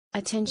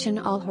Attention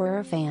all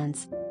horror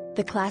fans.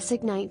 The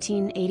classic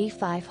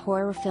 1985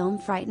 horror film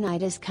Fright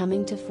Night is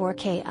coming to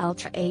 4K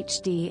Ultra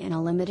HD in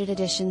a limited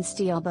edition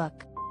Steelbook.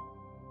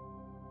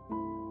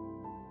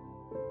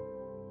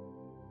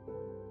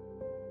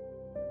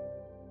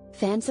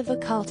 Fans of a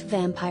cult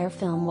vampire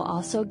film will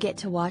also get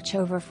to watch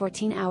over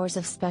 14 hours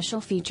of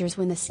special features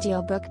when the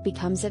Steelbook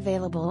becomes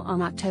available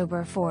on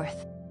October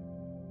 4th.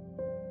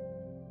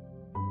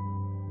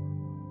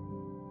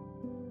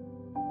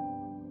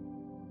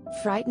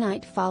 Fright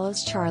Night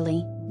follows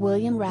Charley,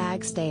 William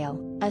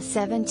Ragsdale, a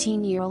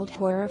 17-year-old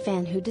horror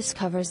fan who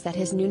discovers that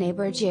his new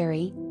neighbor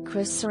Jerry,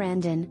 Chris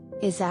Sarandon,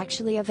 is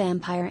actually a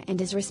vampire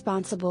and is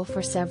responsible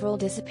for several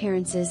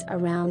disappearances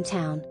around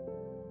town.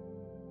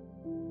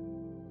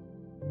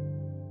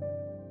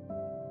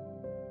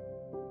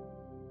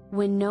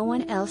 When no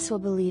one else will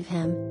believe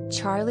him,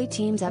 Charley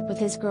teams up with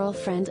his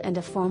girlfriend and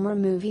a former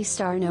movie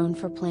star known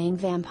for playing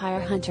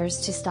vampire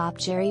hunters to stop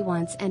Jerry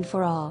once and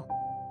for all.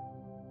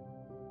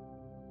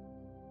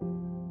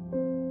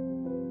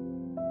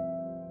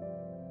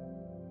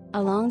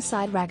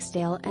 Alongside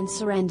Ragsdale and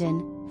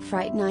Sarandon,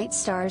 Fright Night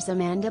stars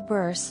Amanda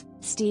Burse,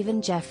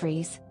 Stephen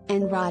Jeffries,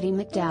 and Roddy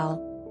McDowall.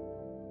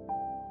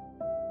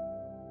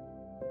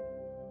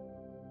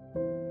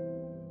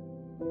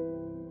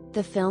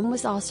 The film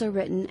was also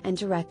written and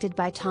directed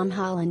by Tom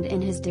Holland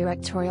in his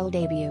directorial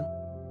debut.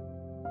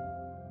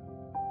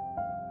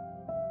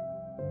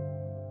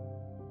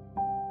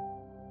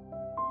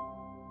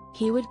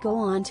 He would go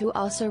on to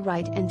also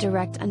write and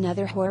direct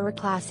another horror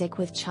classic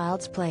with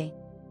Child's Play.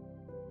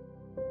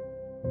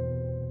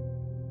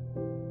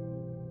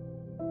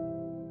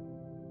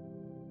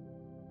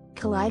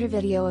 Collider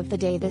video of the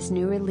day. This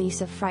new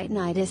release of Fright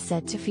Night is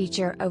set to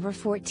feature over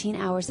 14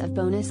 hours of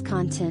bonus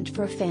content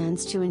for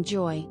fans to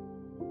enjoy.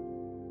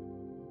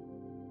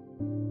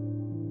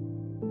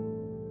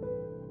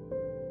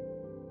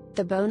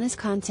 The bonus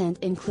content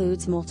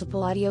includes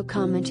multiple audio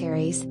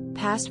commentaries,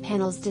 past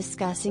panels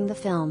discussing the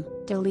film,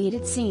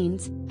 deleted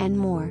scenes, and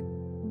more.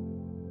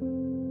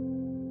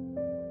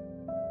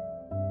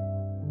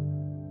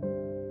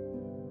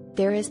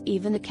 There is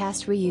even a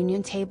cast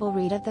reunion table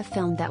read of the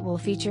film that will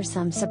feature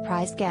some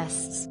surprise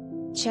guests.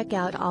 Check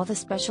out all the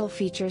special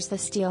features the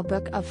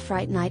Steelbook of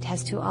Fright Night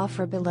has to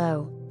offer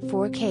below.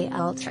 4K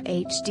Ultra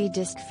HD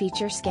disc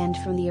feature scanned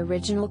from the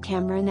original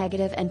camera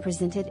negative and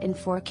presented in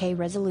 4K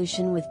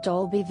resolution with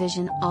Dolby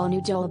Vision, all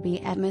new Dolby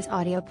Atmos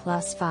Audio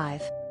Plus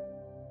 5.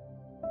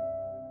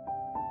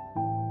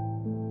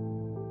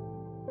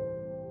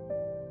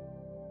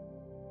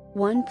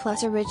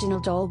 OnePlus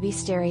Original Dolby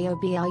Stereo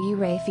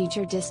Blu-ray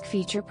feature disc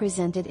feature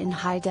presented in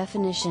high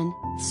definition,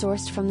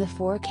 sourced from the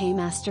 4K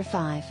Master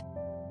 5.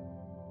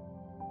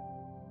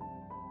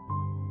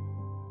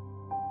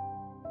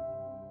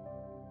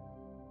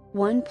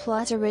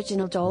 OnePlus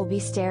Original Dolby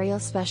Stereo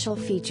Special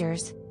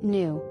Features,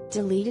 new,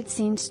 deleted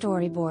scene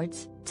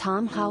storyboards.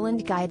 Tom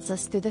Holland guides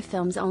us through the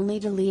film's only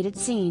deleted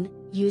scene,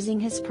 using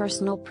his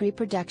personal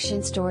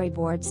pre-production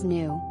storyboards.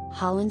 New,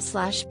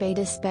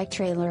 Holland/Beta Spec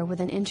trailer with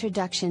an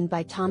introduction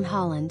by Tom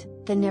Holland,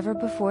 the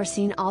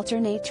never-before-seen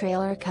alternate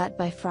trailer cut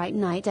by Fright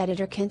Night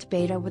editor Kent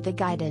Beta with the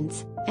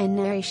guidance, and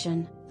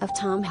narration, of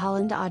Tom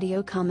Holland.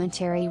 Audio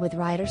commentary with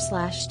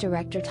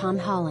writer/director Tom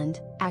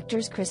Holland,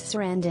 actors Chris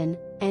Sarandon,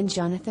 and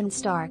Jonathan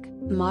Stark,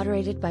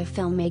 moderated by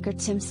filmmaker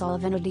Tim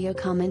Sullivan. Audio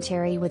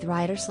commentary with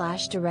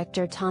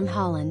writer/director Tom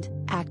Holland,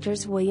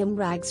 actors William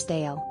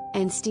Ragsdale,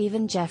 and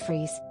Stephen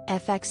Jeffries,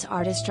 FX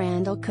artist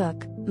Randall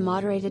Cook,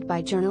 moderated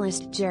by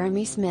journalist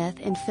Jeremy Smith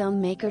and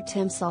filmmaker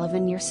Tim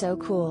Sullivan. You're so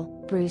cool,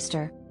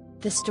 Brewster.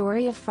 The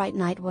story of Fright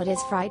Night. What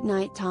is Fright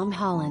Night? Tom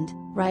Holland,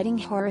 writing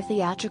horror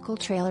theatrical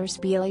trailers.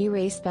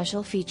 Blu-ray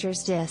special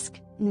features disc,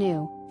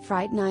 new,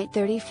 Fright Night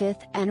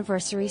 35th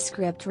anniversary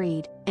script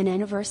read, an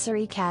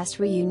anniversary cast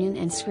reunion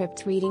and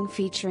script reading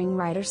featuring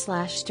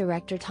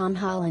writer/director Tom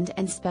Holland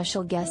and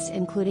special guests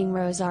including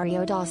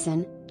Rosario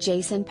Dawson,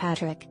 Jason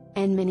Patric,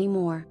 and many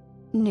more.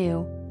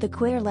 New, The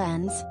Queer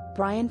Lens,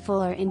 Brian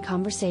Fuller in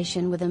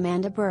conversation with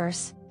Amanda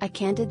Burse, a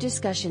candid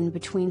discussion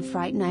between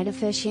Fright Night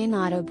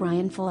aficionado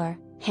Brian Fuller,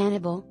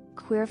 Hannibal,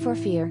 Queer for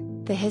Fear,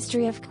 the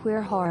history of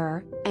queer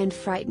horror, and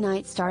Fright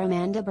Night star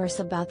Amanda Burse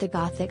about the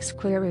Gothic's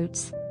queer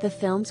roots, the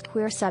film's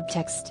queer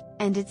subtext,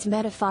 and its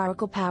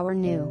metaphorical power.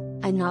 New,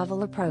 a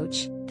novel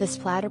approach, the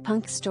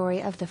splatterpunk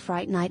story of the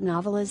Fright Night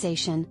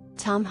novelization.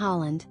 Tom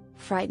Holland,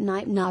 Fright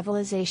Night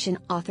novelization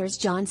authors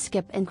John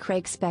Skipp and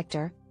Craig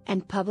Spector,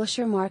 and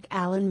publisher Mark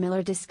Allen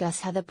Miller discuss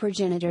how the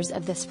progenitors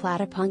of the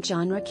splatterpunk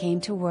genre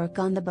came to work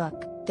on the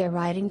book, their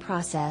writing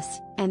process,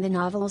 and the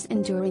novel's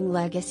enduring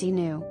legacy.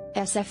 New,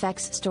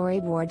 SFX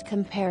storyboard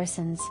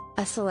comparisons,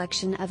 a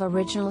selection of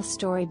original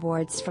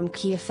storyboards from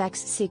key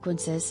effects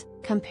sequences,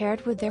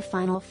 compared with their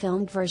final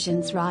filmed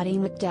versions. Roddy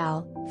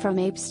McDowall, From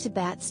Apes to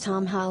Bats.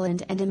 Tom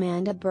Holland and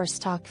Amanda Burse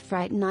talk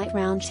Fright Night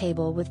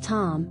roundtable with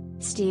Tom,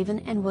 Stephen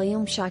and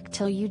William. Shock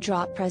Till You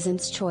Drop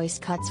presents choice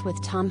cuts with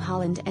Tom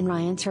Holland and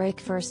Ryan Turek.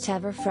 First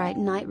ever Fright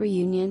Night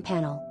reunion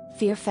panel,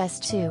 Fear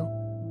Fest 2.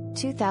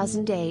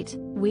 2008,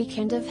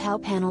 Weekend of Hell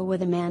panel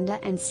with Amanda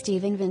and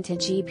Steven,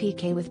 vintage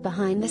EPK with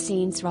behind the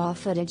scenes raw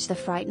footage. The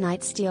Fright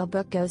Night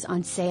Steelbook goes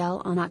on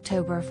sale on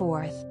October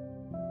 4th.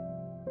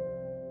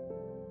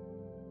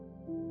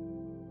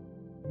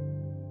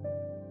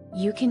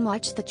 You can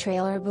watch the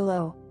trailer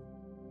below.